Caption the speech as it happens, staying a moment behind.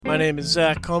My name is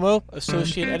Zach Como,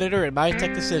 Associate Editor at My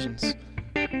Tech Decisions.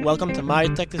 Welcome to My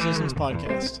Tech Decisions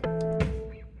Podcast.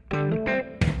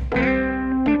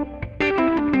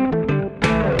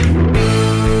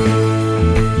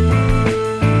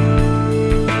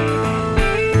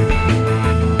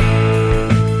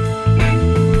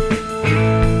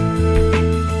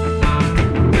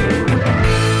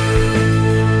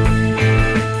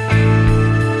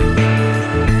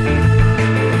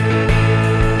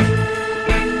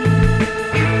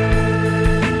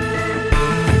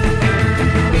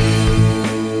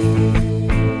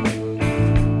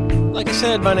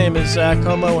 My name is Zach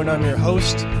Como, and I'm your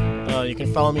host. You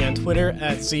can follow me on Twitter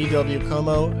at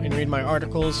ZWComo and read my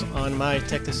articles on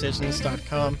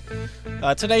mytechdecisions.com.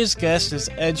 Today's guest is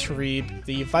Ed Sharib,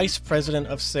 the Vice President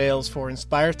of Sales for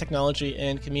Inspire Technology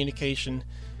and Communication,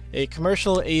 a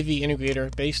commercial AV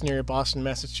integrator based near Boston,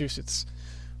 Massachusetts.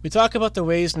 We talk about the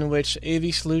ways in which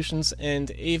AV solutions and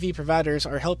AV providers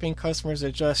are helping customers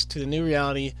adjust to the new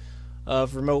reality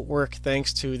of remote work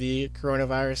thanks to the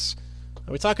coronavirus.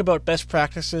 We talk about best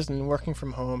practices in working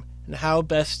from home and how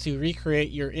best to recreate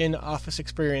your in-office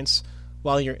experience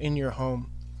while you're in your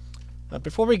home.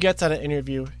 Before we get to that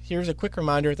interview, here's a quick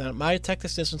reminder that My Tech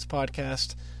Decisions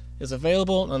podcast is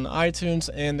available on iTunes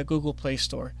and the Google Play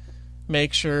Store.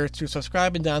 Make sure to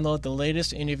subscribe and download the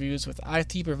latest interviews with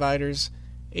IT providers,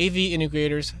 AV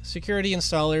integrators, security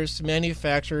installers,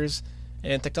 manufacturers,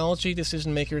 and technology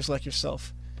decision makers like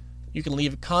yourself. You can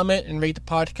leave a comment and rate the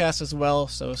podcast as well,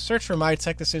 so search for My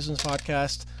Tech Decisions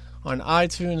Podcast on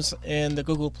iTunes and the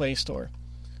Google Play Store.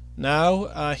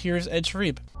 Now, here's Ed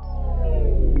Sharib.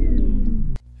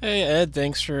 Hey Ed,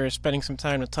 thanks for spending some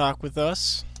time to talk with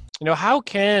us. How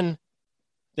can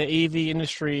the AV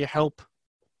industry help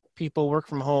people work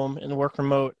from home and work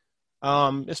remote,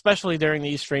 especially during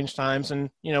these strange times? And,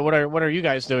 what are you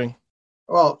guys doing?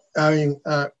 Well,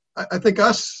 I think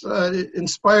us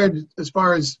inspired as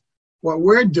far as what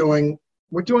we're doing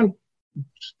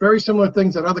very similar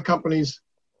things that other companies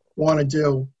want to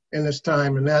do in this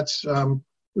time, and that's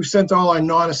we've sent all our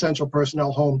non-essential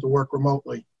personnel home to work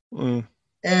remotely.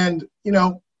 And,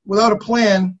 without a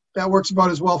plan, that works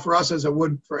about as well for us as it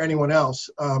would for anyone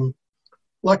else.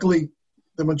 Luckily,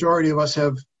 the majority of us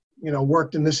have,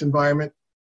 worked in this environment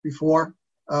before.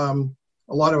 A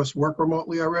lot of us work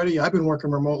remotely already. I've been working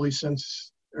remotely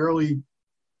since early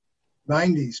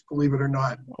 90s, believe it or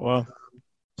not. Wow.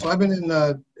 So I've been in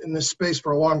this space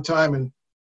for a long time, and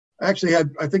I actually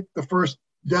had, I think, the first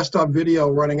desktop video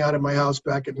running out of my house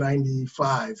back in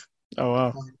 95. Oh,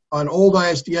 wow. On old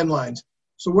ISDN lines.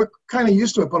 So we're kind of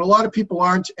used to it, but a lot of people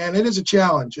aren't, and it is a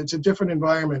challenge. It's a different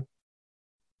environment.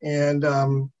 And,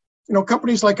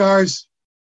 companies like ours,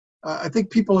 I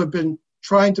think people have been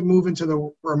trying to move into the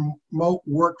remote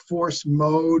workforce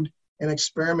mode and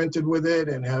experimented with it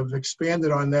and have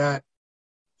expanded on that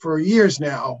for years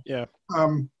now. Yeah.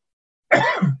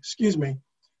 Excuse me.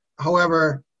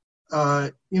 However,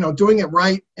 doing it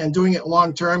right and doing it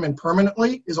long-term and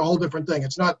permanently is a whole different thing.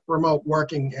 It's not remote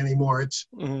working anymore. It's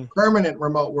permanent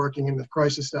remote working in the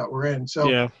crisis that we're in. So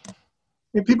yeah.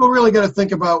 People really got to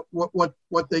think about what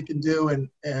they can do.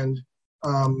 And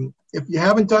if you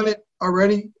haven't done it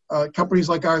already, companies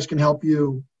like ours can help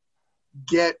you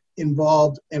get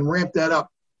involved and ramp that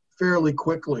up fairly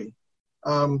quickly.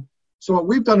 So what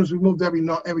we've done is we've moved every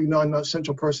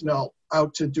non-essential personnel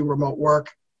out to do remote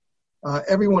work.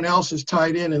 Everyone else is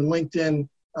tied in and linked in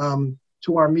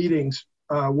to our meetings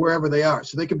wherever they are.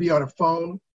 So they could be on a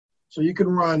phone. So you can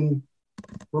run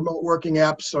remote working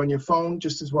apps on your phone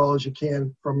just as well as you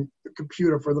can from the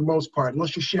computer for the most part,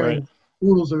 unless you're sharing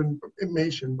rules of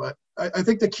information. But I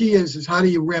think the key is how do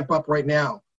you ramp up right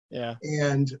now? Yeah.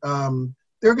 And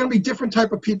there are going to be different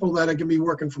type of people that are going to be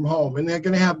working from home, and they're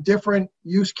going to have different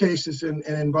use cases and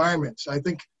environments. I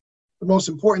think the most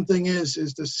important thing is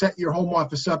to set your home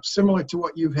office up similar to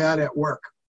what you've had at work.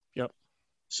 Yep.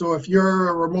 So if you're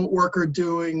a remote worker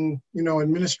doing,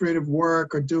 administrative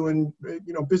work or doing,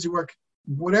 busy work,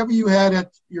 whatever you had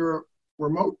at your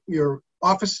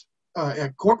office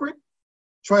at corporate,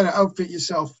 try to outfit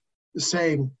yourself the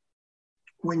same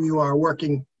when you are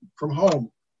working from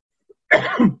home.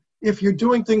 If you're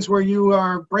doing things where you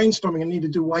are brainstorming and need to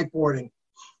do whiteboarding,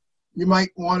 you might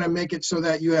want to make it so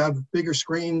that you have bigger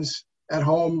screens at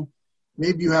home.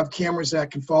 Maybe you have cameras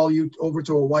that can follow you over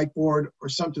to a whiteboard or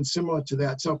something similar to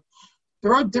that. So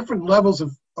there are different levels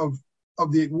of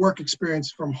the work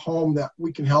experience from home that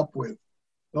we can help with.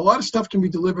 And a lot of stuff can be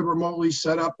delivered remotely,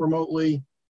 set up remotely,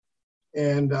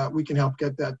 and we can help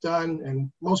get that done.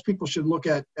 And most people should look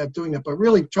at doing that, but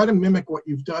really try to mimic what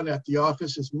you've done at the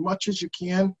office as much as you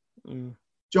can.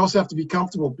 you also have to be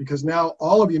comfortable because now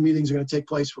all of your meetings are going to take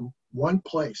place from one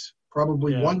place,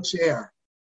 probably one chair.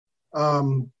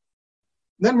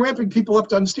 Then ramping people up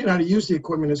to understand how to use the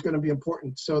equipment is going to be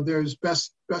important. So there's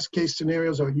best case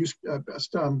scenarios or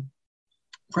best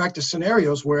practice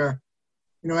scenarios where,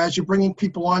 as you're bringing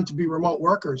people on to be remote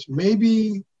workers,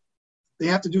 maybe they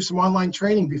have to do some online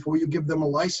training before you give them a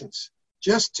license,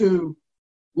 just to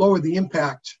lower the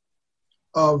impact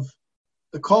of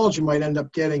the calls you might end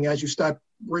up getting as you start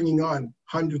bringing on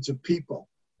hundreds of people,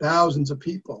 thousands of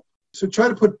people. So try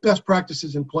to put best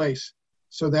practices in place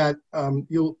so that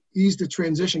you'll ease the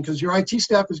transition, because your IT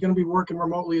staff is going to be working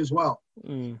remotely as well.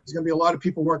 There's going to be a lot of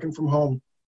people working from home.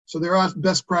 So there are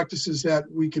best practices that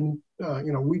we can,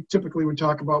 we typically would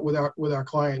talk about with our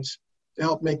clients to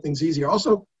help make things easier.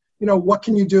 Also, what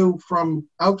can you do from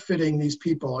outfitting these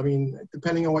people? I mean,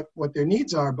 depending on what their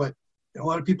needs are, but a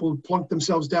lot of people plunk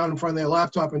themselves down in front of their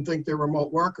laptop and think they're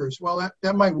remote workers. Well,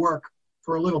 that might work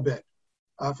for a little bit.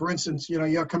 For instance,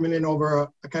 you're coming in over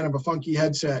a kind of a funky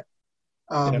headset.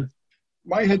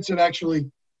 My headset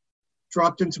actually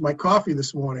dropped into my coffee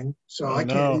this morning, so I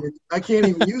can't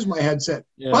even use my headset.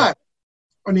 Yeah. But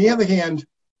on the other hand,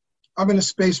 I'm in a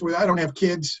space where I don't have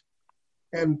kids,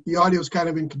 and the audio is kind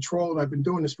of in control, and I've been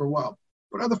doing this for a while.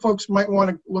 But other folks might want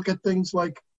to look at things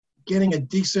like getting a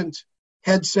decent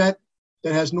headset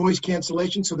that has noise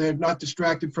cancellation so they're not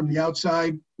distracted from the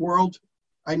outside world.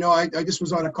 I know I just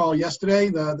was on a call yesterday.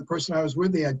 The person I was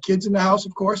with, they had kids in the house,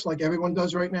 of course, like everyone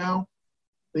does right now.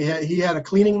 He had a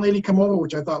cleaning lady come over,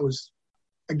 which I thought was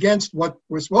against what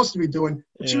we're supposed to be doing.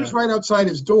 But she was right outside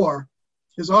his door,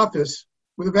 his office,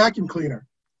 with a vacuum cleaner.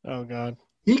 Oh, God.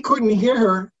 He couldn't hear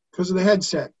her because of the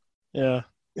headset. Yeah.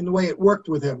 In the way it worked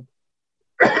with him.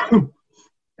 And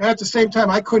at the same time,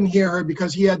 I couldn't hear her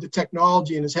because he had the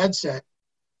technology in his headset,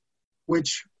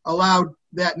 which allowed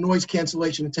that noise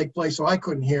cancellation to take place, so I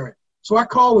couldn't hear it. So our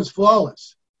call was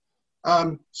flawless.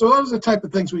 So those are the type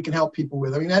of things we can help people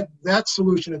with. I mean, that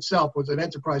solution itself was an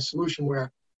enterprise solution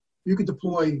where you could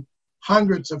deploy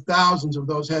hundreds of thousands of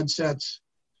those headsets,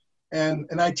 and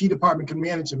an IT department can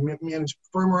manage them, manage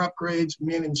firmware upgrades,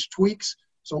 manage tweaks.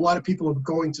 So a lot of people are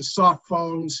going to soft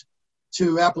phones,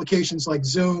 to applications like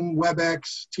Zoom,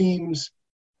 WebEx, Teams.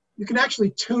 You can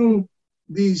actually tune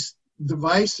these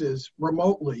devices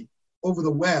remotely over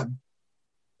the web,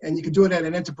 and you can do it at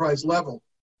an enterprise level.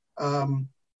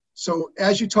 So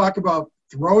as you talk about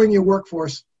throwing your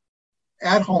workforce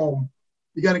at home,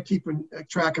 you got to keep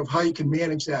track of how you can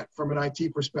manage that from an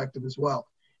IT perspective as well,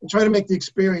 and try to make the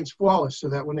experience flawless so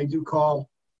that when they do call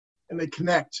and they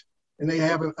connect and they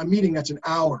have a meeting that's an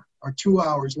hour or 2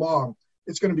 hours long,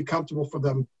 it's going to be comfortable for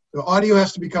them. The audio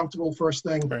has to be comfortable first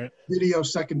thing, right. Video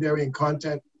secondary, and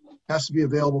content has to be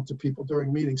available to people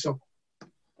during meetings. So,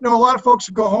 a lot of folks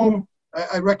go home.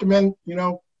 I recommend,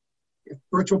 if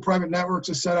virtual private networks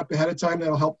are set up ahead of time,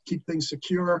 that'll help keep things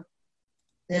secure.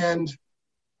 And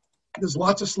there's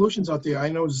lots of solutions out there. I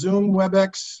know Zoom,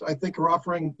 WebEx, I think are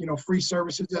offering, free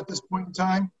services at this point in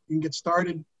time. You can get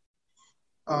started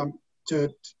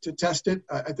to test it.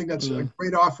 I think that's a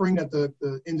great offering that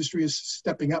the industry is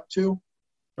stepping up to.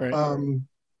 Right.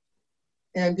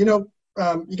 And, you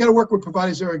got to work with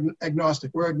providers that are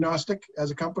agnostic. We're agnostic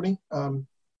as a company.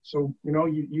 So,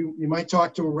 you might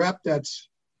talk to a rep that's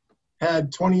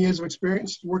had 20 years of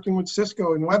experience working with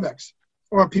Cisco and WebEx,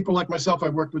 or people like myself.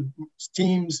 I've worked with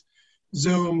Teams,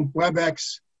 Zoom,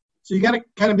 WebEx. So you got to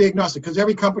kind of be agnostic, because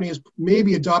every company has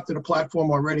maybe adopted a platform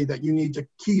already that you need to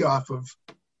key off of.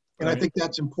 And right. I think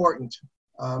that's important.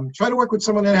 Try to work with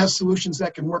someone that has solutions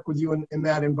that can work with you in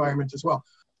that environment as well.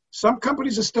 Some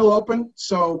companies are still open.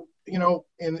 So, in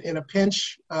a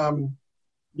pinch,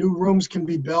 new rooms can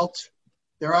be built.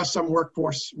 There are some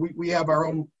workforce. We have our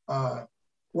own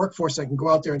workforce that can go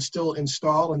out there and still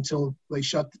install until they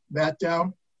shut that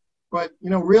down. But,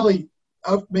 really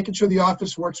making sure the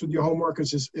office works with your home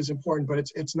workers is important.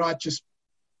 But it's not just,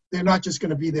 they're not just going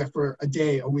to be there for a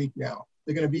day, a week now.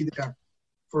 They're going to be there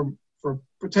for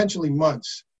potentially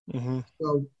months. Mm-hmm.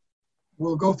 So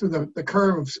we'll go through the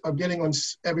curves of getting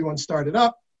everyone started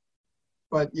up.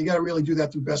 But you got to really do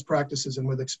that through best practices and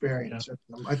with experience.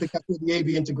 Yeah. I think that's where the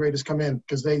AV integrators come in,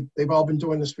 because they've all been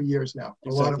doing this for years now.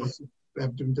 Exactly. A lot of us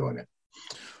have been doing it.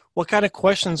 What kind of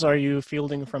questions are you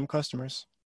fielding from customers?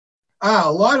 A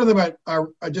lot of them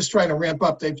are just trying to ramp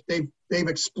up. They've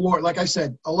explored, like I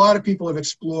said, a lot of people have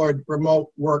explored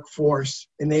remote workforce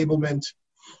enablement,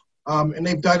 and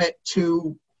they've done it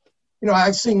to,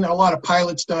 I've seen a lot of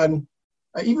pilots done,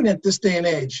 even at this day and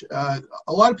age. A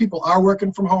lot of people are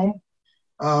working from home.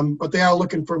 But they are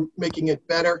looking for making it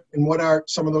better. And what are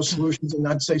some of those solutions? And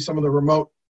I'd say some of the remote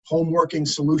home working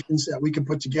solutions that we can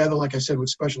put together, like I said, with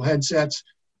special headsets,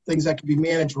 things that can be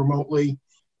managed remotely.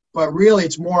 But really,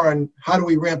 it's more on how do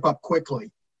we ramp up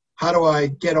quickly? How do I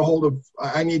get a hold of,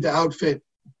 I need to outfit,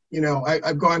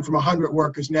 I've gone from 100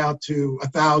 workers now to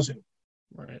 1,000.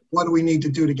 Right. What do we need to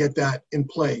do to get that in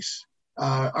place?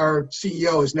 Our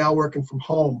CEO is now working from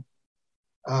home.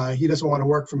 He doesn't want to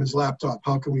work from his laptop.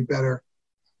 How can we better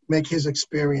make his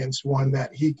experience one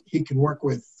that he can work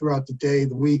with throughout the day,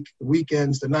 the week, the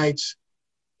weekends, the nights?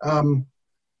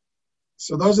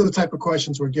 So those are the type of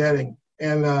questions we're getting.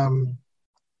 And,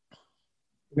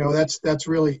 that's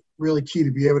really, really key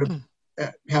to be able to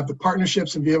have the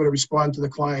partnerships and be able to respond to the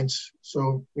clients.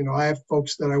 So, I have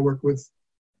folks that I work with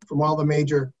from all the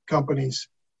major companies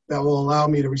that will allow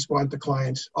me to respond to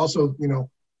clients. Also,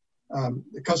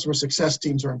 the customer success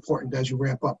teams are important as you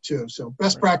ramp up too. So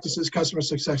best practices, customer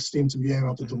success teams, and being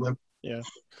able to deliver. Yeah.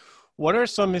 What are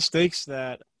some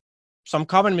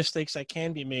common mistakes that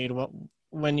can be made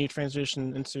when you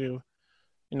transition into,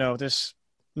 this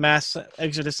mass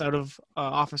exodus out of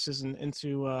offices and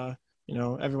into,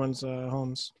 everyone's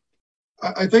homes?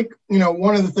 I think,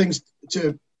 one of the things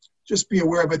to just be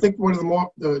aware of, I think one of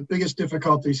the biggest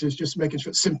difficulties is just making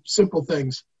sure simple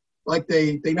things, like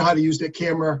they know how to use their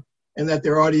camera and that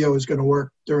their audio is going to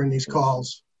work during these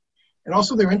calls. And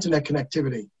also their internet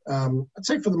connectivity. I'd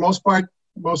say for the most part,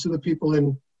 most of the people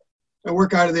that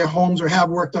work out of their homes or have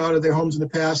worked out of their homes in the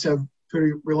past have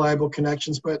pretty reliable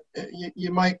connections, but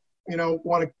you might,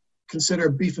 want to consider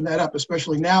beefing that up,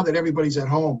 especially now that everybody's at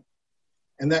home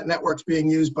and that network's being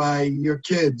used by your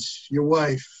kids, your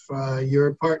wife,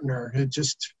 your partner.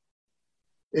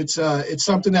 It's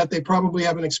something that they probably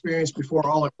haven't experienced before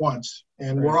all at once.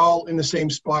 And we're all in the same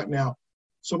spot now.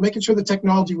 So making sure the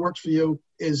technology works for you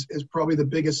is probably the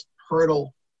biggest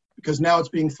hurdle, because now it's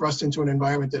being thrust into an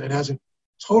environment that it hasn't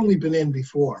totally been in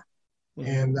before.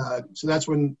 And so that's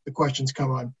when the questions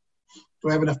come on. Do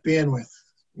I have enough bandwidth?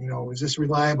 Is this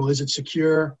reliable? Is it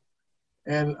secure?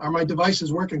 And are my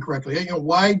devices working correctly?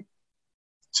 Why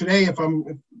today,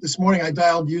 this morning I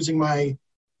dialed using my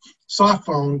soft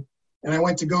phone and I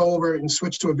went to go over and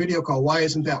switch to a video call. Why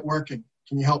isn't that working?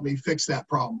 Can you help me fix that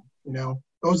problem?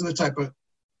 Those are the type of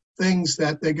things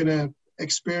that they're going to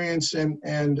experience, and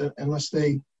unless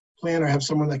they plan or have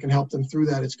someone that can help them through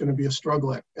that, it's going to be a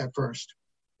struggle at first.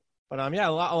 But a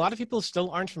lot of people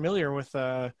still aren't familiar with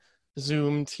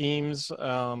Zoom, Teams,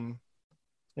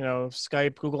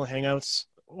 Skype, Google Hangouts.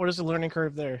 What is the learning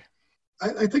curve there?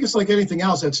 I think it's like anything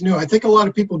else that's new. I think a lot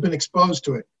of people have been exposed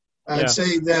to it. I'd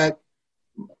say that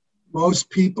most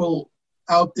people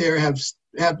out there have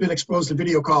been exposed to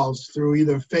video calls through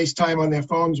either FaceTime on their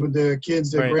phones with their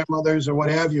kids, their grandmothers, or what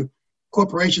have you.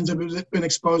 Corporations have been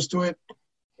exposed to it,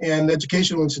 and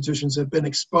educational institutions have been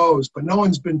exposed, but no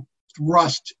one's been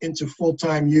thrust into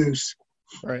full-time use.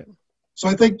 Right. So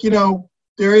I think,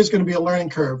 there is going to be a learning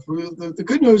curve. The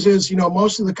good news is,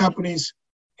 most of the companies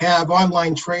have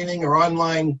online training or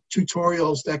online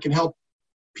tutorials that can help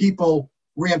people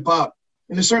ramp up.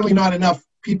 And there's certainly not enough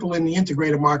people in the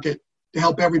integrator market to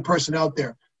help every person out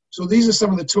there. So these are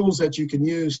some of the tools that you can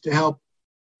use to help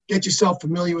get yourself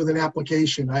familiar with an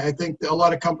application. I think a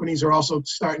lot of companies are also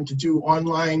starting to do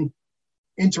online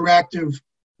interactive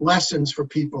lessons for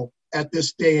people at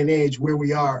this day and age where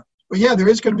we are. But yeah, there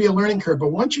is going to be a learning curve.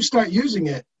 But once you start using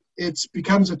it, it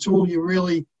becomes a tool you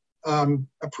really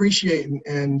appreciate.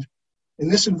 And in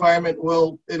this environment,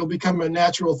 it'll become a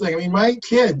natural thing. I mean, my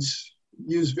kids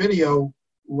use video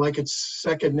like it's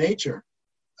second nature.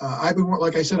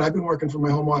 Like I said, I've been working from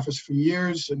my home office for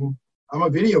years, and I'm a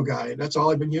video guy. That's all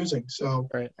I've been using. So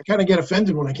I kind of get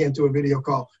offended when I can't do a video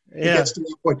call. Yeah. It gets to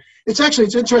that point. It's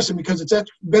interesting because it's at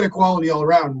better quality all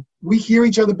around. We hear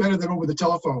each other better than over the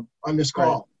telephone on this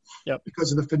call. Yep.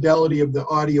 Because of the fidelity of the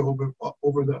audio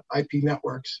over the IP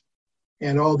networks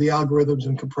and all the algorithms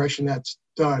and compression that's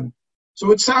done.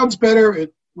 So it sounds better.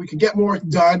 We can get more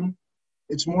done.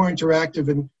 It's more interactive,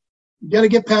 and you got to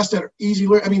get past that easy.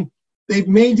 I mean, they've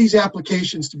made these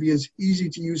applications to be as easy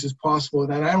to use as possible,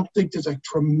 and I don't think there's a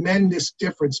tremendous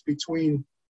difference between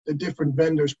the different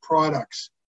vendors' products.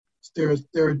 There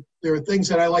are things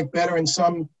that I like better in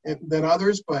some than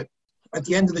others, but at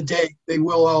the end of the day, they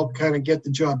will all kind of get the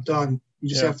job done. You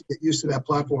just have to get used to that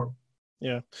platform.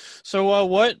 Yeah. So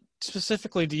what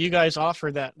specifically do you guys offer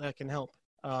that can help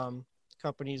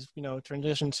companies,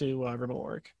 transition to remote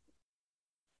work?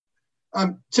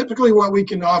 Typically what we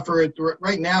can offer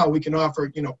right now, we can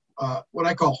offer, what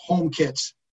I call home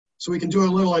kits. So we can do a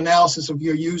little analysis of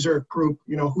your user group,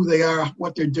 who they are,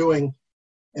 what they're doing,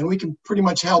 and we can pretty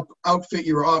much help outfit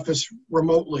your office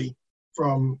remotely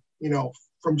from,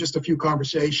 from just a few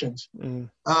conversations.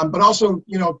 But also,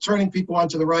 turning people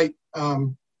onto the right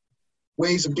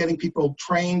ways of getting people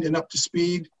trained and up to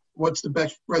speed. What's the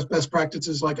best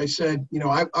practices? Like I said,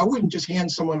 I wouldn't just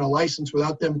hand someone a license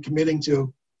without them committing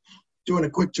to doing a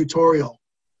quick tutorial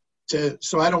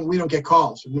we don't get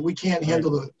calls. And we can't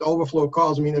handle the overflow of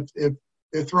calls. I mean, if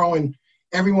they're throwing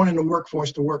everyone in the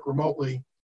workforce to work remotely,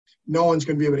 no one's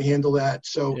going to be able to handle that.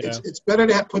 So it's better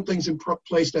to put things in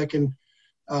place that can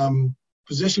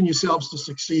position yourselves to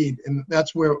succeed. And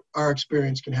that's where our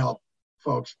experience can help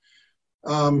folks.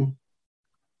 A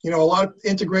lot of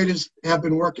integrators have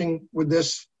been working with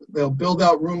this. They'll build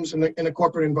out rooms in a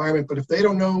corporate environment, but if they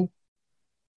don't know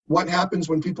what happens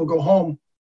when people go home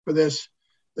for this,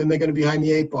 then they're going to be behind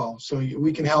the 8 ball. So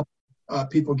we can help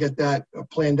people get that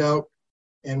planned out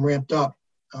and ramped up.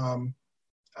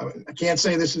 I can't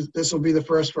say this will be the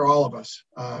first for all of us.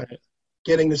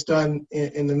 Getting this done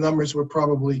in the numbers we're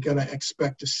probably going to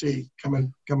expect to see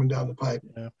coming down the pipe.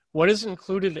 Yeah. What is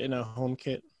included in a home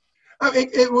kit?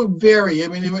 It will vary. I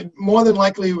mean, more than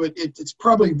likely, it's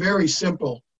probably very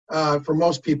simple for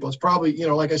most people. It's probably,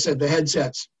 like I said, the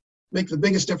headsets make the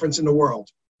biggest difference in the world.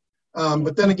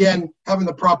 But then again, having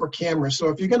the proper camera. So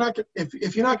if you're not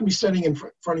going to be sitting in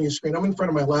front of your screen, I'm in front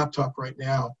of my laptop right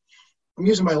now. I'm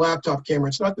using my laptop camera.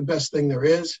 It's not the best thing there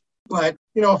is, but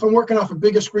if I'm working off a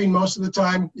bigger screen most of the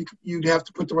time, you'd have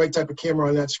to put the right type of camera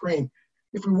on that screen.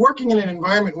 If you're working in an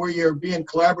environment where you're being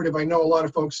collaborative, I know a lot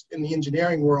of folks in the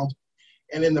engineering world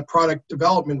and in the product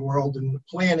development world and the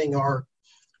planning or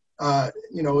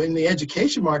in the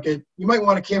education market, you might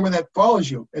want a camera that follows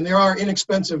you. And there are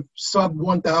inexpensive sub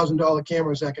 $1,000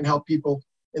 cameras that can help people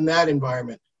in that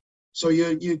environment. So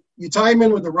you tie them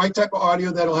in with the right type of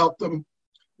audio that'll help them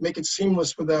make it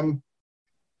seamless for them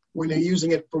when they're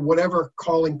using it for whatever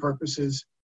calling purposes,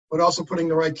 but also putting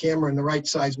the right camera and the right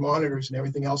size monitors and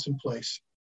everything else in place.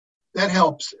 That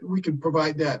helps. We can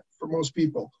provide that for most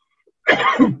people.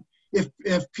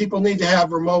 If people need to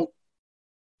have remote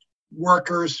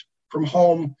workers from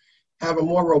home, have a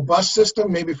more robust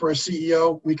system, maybe for a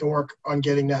CEO, we can work on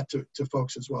getting that to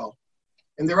folks as well.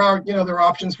 And there are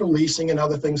options for leasing and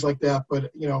other things like that.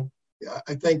 But,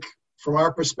 I think from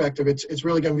our perspective, it's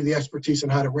really going to be the expertise on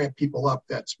how to ramp people up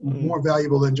that's more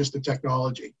valuable than just the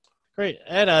technology. Great.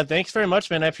 Ed, thanks very much,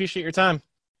 man. I appreciate your time.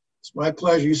 It's my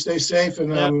pleasure. You stay safe,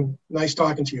 and nice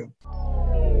talking to you.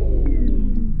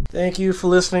 Thank you for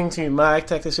listening to My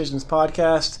Tech Decisions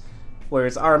podcast, where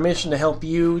it's our mission to help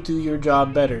you do your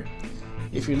job better.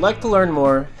 If you'd like to learn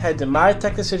more, head to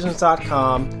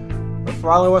mytechdecisions.com or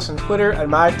follow us on Twitter at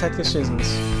mytechdecisions.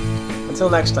 Until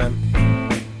next time.